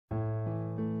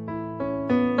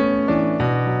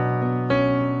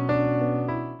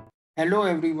Hello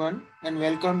everyone and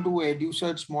welcome to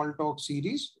Edusurg Small Talk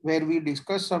series where we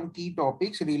discuss some key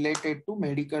topics related to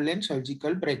medical and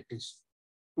surgical practice.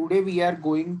 Today we are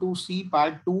going to see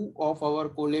part 2 of our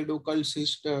choledochal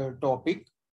cyst topic.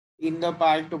 In the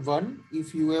part 1,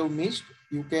 if you have missed,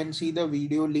 you can see the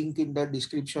video link in the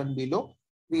description below.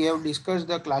 We have discussed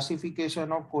the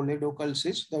classification of choledochal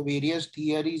cyst, the various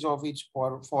theories of its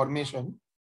formation,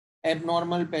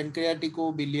 abnormal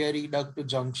pancreatico-biliary duct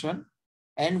junction,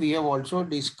 and we have also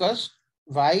discussed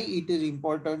why it is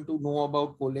important to know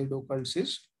about choledochal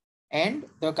cyst and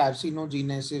the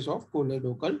carcinogenesis of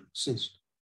choledochal cyst.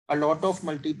 A lot of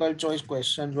multiple choice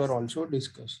questions were also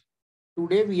discussed.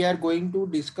 Today we are going to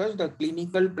discuss the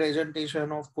clinical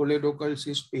presentation of choledochal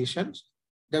cyst patients,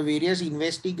 the various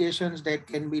investigations that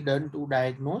can be done to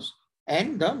diagnose,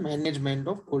 and the management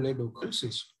of choledochal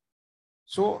cyst.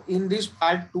 So in this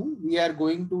part 2, we are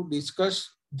going to discuss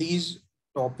these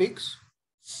topics.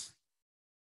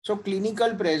 So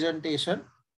clinical presentation,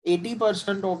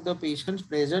 80% of the patients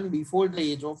present before the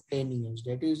age of 10 years.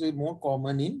 That is more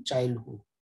common in childhood.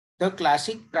 The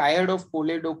classic triad of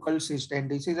choledochal cyst,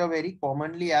 and this is a very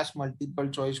commonly asked multiple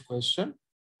choice question.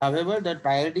 However, the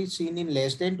triad is seen in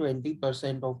less than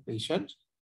 20% of patients.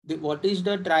 What is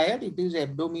the triad? It is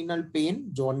abdominal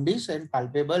pain, jaundice, and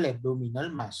palpable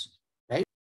abdominal mass.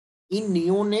 In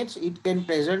neonates, it can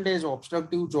present as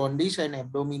obstructive jaundice and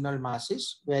abdominal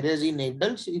masses, whereas in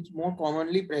adults, it's more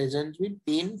commonly present with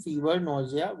pain, fever,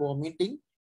 nausea, vomiting,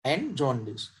 and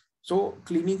jaundice. So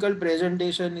clinical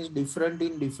presentation is different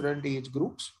in different age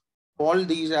groups. All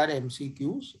these are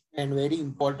MCQs and very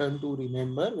important to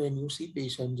remember when you see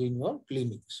patients in your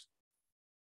clinics.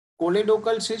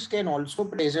 Choledochal cyst can also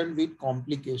present with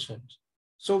complications.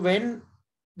 So when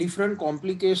different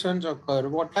complications occur,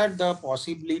 what are the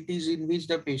possibilities in which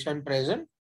the patient present?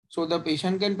 So the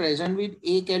patient can present with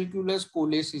acalculous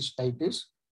cholecystitis.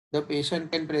 The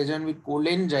patient can present with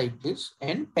cholangitis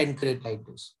and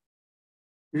pancreatitis.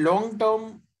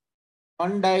 Long-term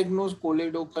undiagnosed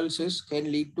choledochal cyst can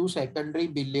lead to secondary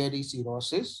biliary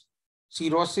cirrhosis,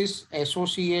 cirrhosis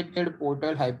associated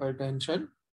portal hypertension,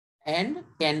 and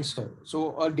cancer.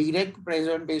 So a direct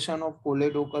presentation of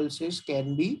choledochal cyst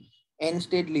can be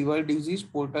end-stage liver disease,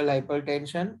 portal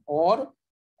hypertension, or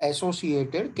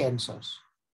associated cancers.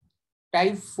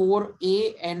 Type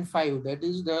 4A and 5, that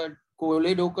is the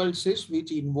choledochal cyst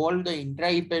which involve the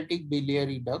intrahepatic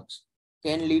biliary ducts,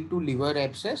 can lead to liver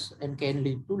abscess and can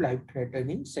lead to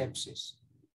life-threatening sepsis.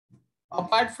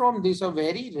 Apart from this, a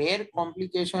very rare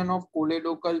complication of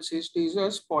choledochal cyst is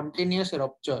a spontaneous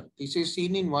rupture. This is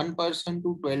seen in 1%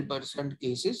 to 12%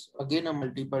 cases. Again, a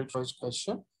multiple choice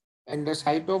question. And the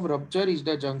site of rupture is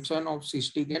the junction of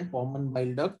cystic and common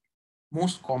bile duct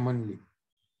most commonly.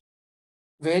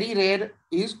 Very rare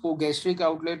is gastric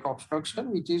outlet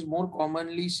obstruction, which is more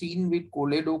commonly seen with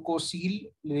choledococele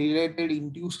related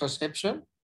induced susception,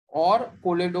 or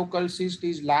choledochal cyst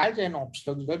is large and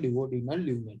obstructs the duodenal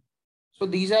lumen. So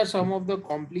these are some of the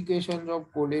complications of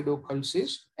choledochal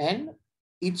cyst, and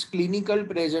its clinical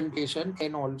presentation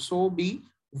can also be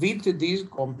with these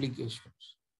complications.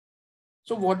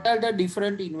 So what are the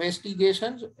different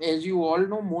investigations? As you all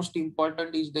know, most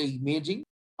important is the imaging.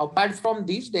 Apart from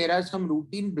this, there are some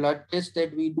routine blood tests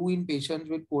that we do in patients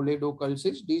with choledochal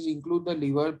cyst. These include the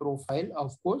liver profile,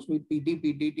 of course, with PT,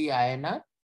 PTT, INR,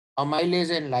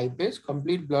 amylase and lipase,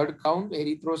 complete blood count,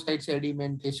 erythrocyte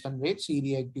sedimentation rate,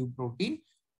 C-reactive protein,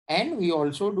 and we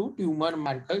also do tumor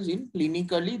markers in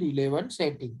clinically relevant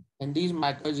setting. And these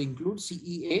markers include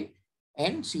CEA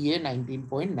and CA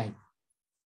 19.9.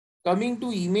 Coming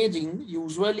to imaging,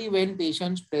 usually when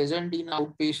patients present in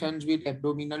outpatients with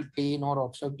abdominal pain or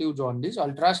obstructive jaundice,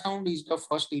 ultrasound is the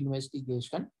first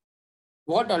investigation.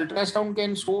 What ultrasound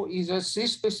can show is a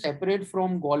cyst separate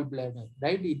from gallbladder,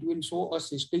 right? It will show a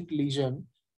cystic lesion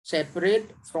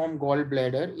separate from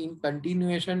gallbladder in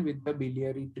continuation with the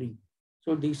biliary tree.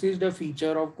 So this is the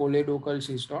feature of choledochal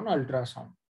cyst on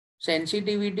ultrasound.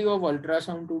 Sensitivity of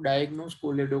ultrasound to diagnose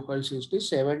choledochal cyst is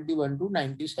 71 to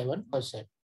 97%.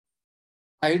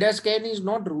 HIDA scan is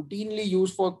not routinely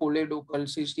used for choledochal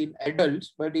cyst in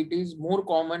adults, but it is more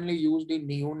commonly used in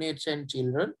neonates and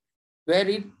children, where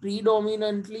it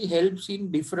predominantly helps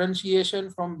in differentiation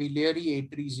from biliary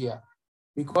atresia.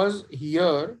 Because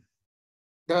here,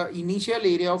 the initial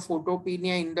area of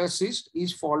photopenia in the cyst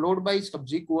is followed by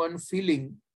subsequent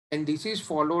filling, and this is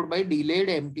followed by delayed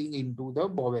emptying into the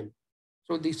bowel.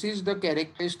 So this is the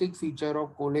characteristic feature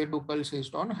of choledochal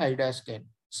cyst on HIDA scan.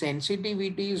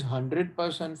 Sensitivity is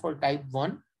 100% for type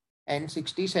 1 and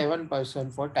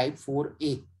 67% for type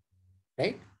 4A,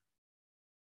 right?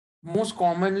 Most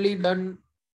commonly done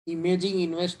Imaging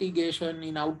investigation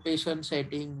in outpatient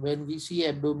setting when we see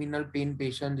abdominal pain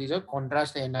patients is a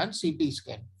contrast enhanced CT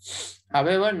scan.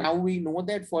 However, now we know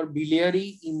that for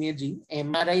biliary imaging,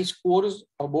 MRI scores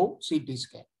above CT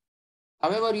scan.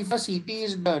 However, if a CT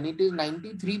is done, it is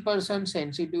 93%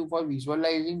 sensitive for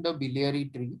visualizing the biliary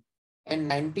tree and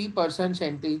 90%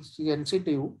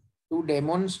 sensitive to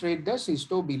demonstrate the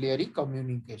cystobiliary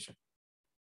communication.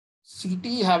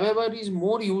 CT, however, is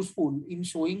more useful in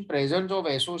showing presence of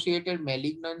associated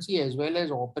malignancy as well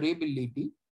as operability,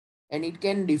 and it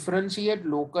can differentiate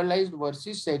localized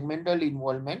versus segmental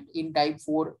involvement in type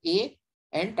 4A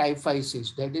and type 5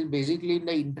 cyst. That is basically in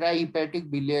the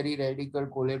intrahepatic biliary radical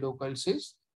choledochal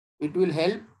cyst. It will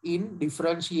help in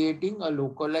differentiating a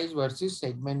localized versus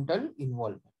segmental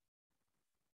involvement.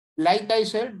 Like I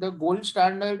said, the gold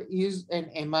standard is an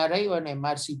MRI or an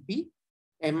MRCP.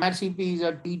 MRCP is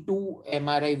a T2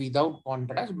 MRI without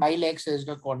contrast. Bilex has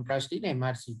the contrast in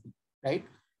MRCP, right?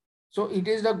 So it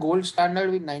is the gold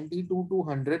standard with 92 to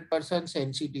 100%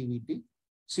 sensitivity.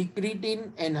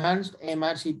 Secretin enhanced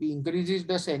MRCP increases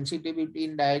the sensitivity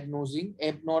in diagnosing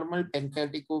abnormal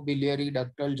pancreaticobiliary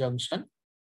ductal junction.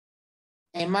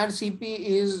 MRCP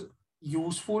is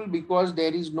useful because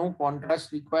there is no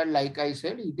contrast required. Like I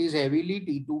said, it is heavily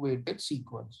T2 weighted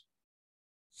sequence.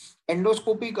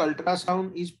 Endoscopic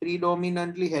ultrasound is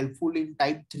predominantly helpful in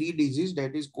type 3 disease,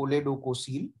 that is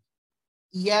choledochal.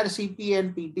 ERCP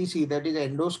and PTC, that is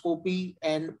endoscopy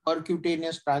and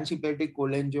percutaneous transhepatic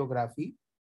cholangiography,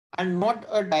 are not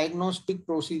a diagnostic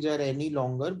procedure any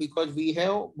longer because we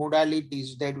have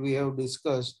modalities that we have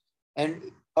discussed, and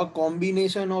a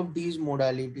combination of these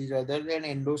modalities other than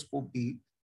endoscopy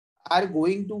are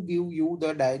going to give you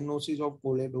the diagnosis of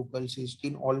choledochal cyst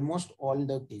in almost all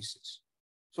the cases.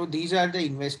 So these are the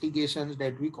investigations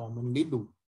that we commonly do.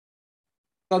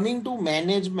 Coming to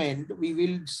management, we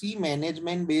will see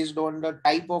management based on the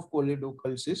type of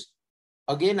choledochal cyst.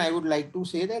 Again, I would like to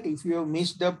say that if you have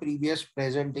missed the previous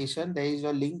presentation, there is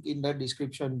a link in the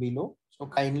description below. So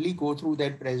kindly go through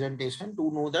that presentation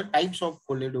to know the types of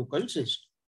choledochal cyst.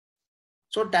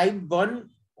 So type 1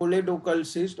 choledochal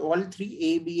cyst, all three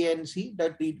A, B, and C, the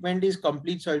treatment is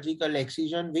complete surgical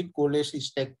excision with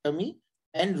cholecystectomy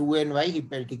and Roux-en-Y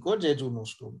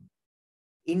hepaticojejunostomy.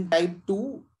 In type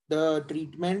 2, the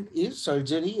treatment is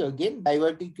surgery, again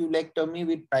diverticulectomy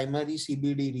with primary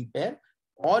CBD repair,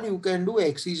 or you can do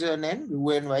excision and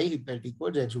Roux-en-Y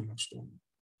hepaticojejunostomy.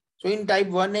 So in type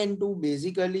 1 and 2,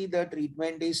 basically the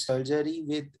treatment is surgery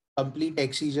with complete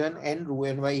excision and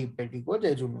Roux-en-Y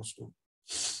hepaticojejunostomy.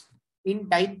 In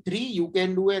type 3, you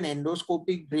can do an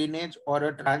endoscopic drainage or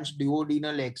a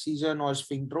transduodenal excision or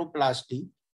sphincteroplasty,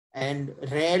 and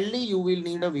rarely you will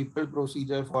need a Whipple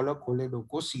procedure for a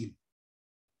choledochal.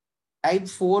 Type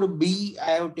 4B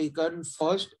I have taken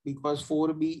first because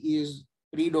 4B is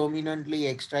predominantly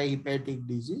extrahepatic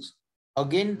disease.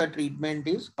 Again, the treatment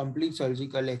is complete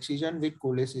surgical excision with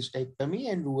cholecystectomy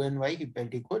and Roux-en-Y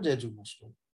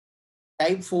hepaticojejunostomy.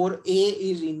 Type 4A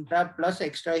is intra plus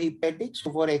extrahepatic.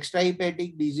 So for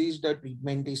extrahepatic disease, the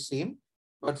treatment is same.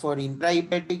 But for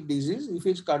intrahepatic disease, if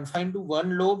it's confined to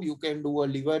one lobe, you can do a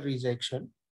liver resection.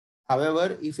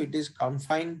 However, if it is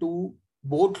confined to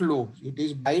both lobes, it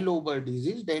is bilobar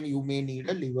disease, then you may need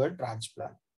a liver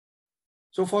transplant.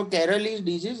 So for Carrel's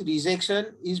disease,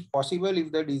 resection is possible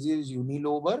if the disease is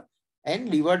unilobar, and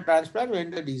liver transplant when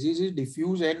the disease is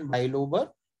diffuse and bilobar,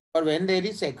 or when there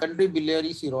is secondary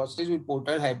biliary cirrhosis with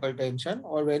portal hypertension,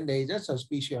 or when there is a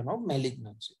suspicion of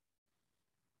malignancy.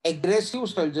 Aggressive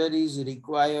surgery is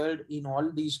required in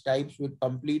all these types with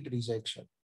complete resection.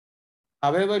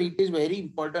 However, it is very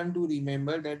important to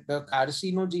remember that the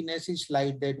carcinogenesis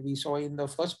slide that we saw in the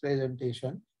first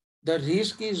presentation, the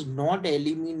risk is not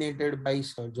eliminated by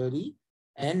surgery,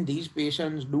 and these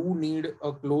patients do need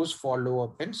a close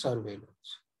follow-up and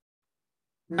surveillance.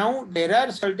 Now, there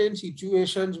are certain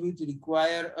situations which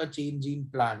require a change in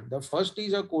plan. The first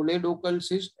is a choledochal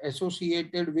cyst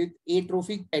associated with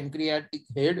atrophic pancreatic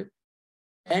head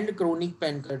and chronic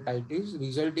pancreatitis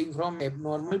resulting from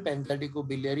abnormal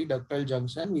pancreaticobiliary ductal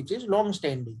junction, which is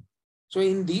long-standing. So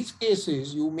in these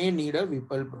cases, you may need a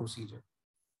Whipple procedure.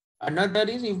 Another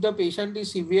is if the patient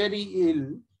is severely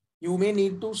ill, you may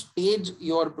need to stage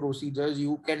your procedures.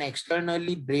 You can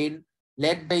externally drain,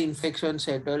 let the infection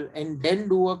settle, and then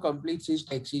do a complete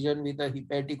cyst excision with a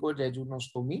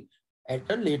hepaticojejunostomy at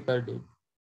a later date.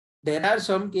 There are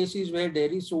some cases where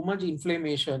there is so much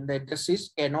inflammation that the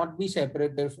cyst cannot be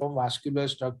separated from vascular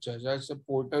structures as a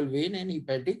portal vein and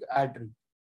hepatic artery.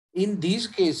 In these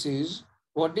cases,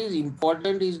 what is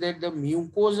important is that the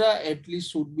mucosa at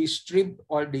least should be stripped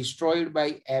or destroyed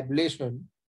by ablation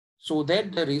so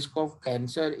that the risk of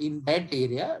cancer in that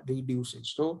area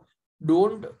reduces. So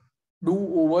don't do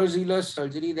overzealous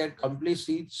surgery that complete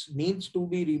cysts needs to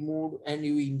be removed and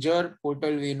you injure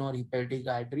portal vein or hepatic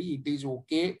artery. It is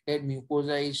okay that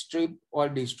mucosa is stripped or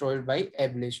destroyed by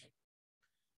ablation.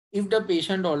 If the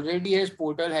patient already has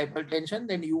portal hypertension,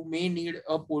 then you may need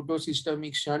a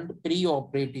portosystemic shunt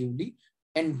pre-operatively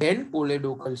and then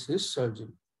choledochal cyst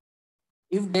surgery.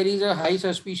 If there is a high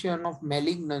suspicion of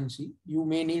malignancy, you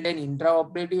may need an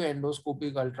intraoperative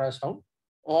endoscopic ultrasound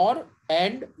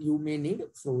and you may need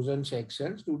frozen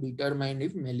sections to determine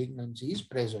if malignancy is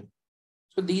present.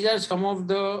 So these are some of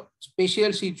the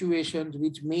special situations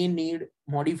which may need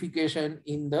modification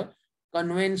in the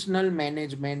conventional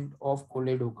management of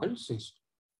choledochal cyst.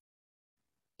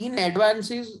 In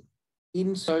advances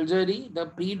in surgery, the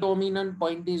predominant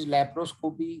point is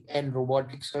laparoscopy and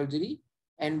robotic surgery,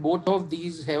 and both of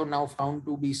these have now found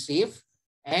to be safe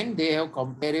and they have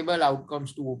comparable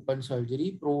outcomes to open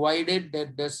surgery, provided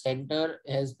that the center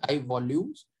has high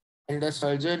volumes and the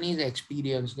surgeon is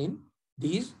experienced in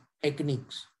these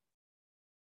techniques.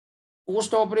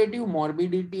 Post-operative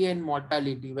morbidity and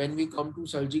mortality, when we come to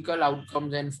surgical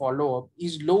outcomes and follow-up,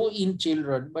 is low in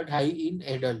children but high in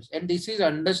adults. And this is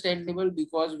understandable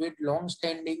because with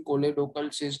long-standing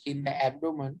choledochal cyst in the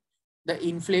abdomen, the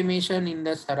inflammation in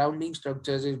the surrounding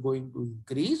structures is going to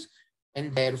increase,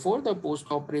 and therefore the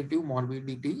post-operative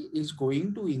morbidity is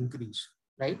going to increase,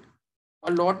 right?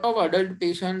 A lot of adult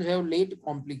patients have late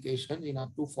complications in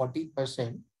up to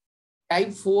 40%. Type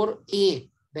 4A,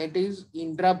 that is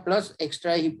intra plus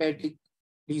extrahepatic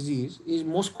disease, is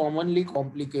most commonly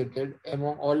complicated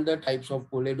among all the types of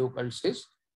choledochal cysts,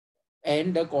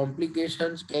 and the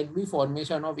complications can be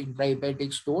formation of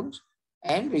intrahepatic stones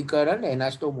and recurrent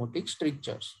anastomotic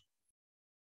strictures.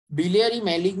 Biliary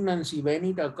malignancy, when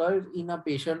it occurs in a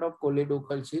patient of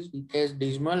choledochal cyst, it has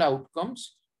dismal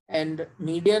outcomes and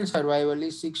median survival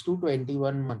is 6 to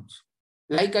 21 months.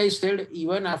 Like I said,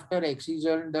 even after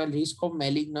excision, the risk of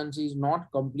malignancy is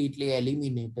not completely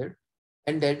eliminated.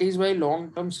 And that is why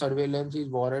long-term surveillance is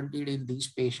warranted in these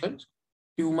patients.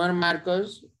 Tumor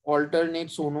markers, alternate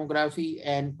sonography,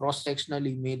 and cross-sectional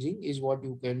imaging is what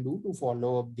you can do to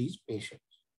follow up these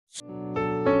patients.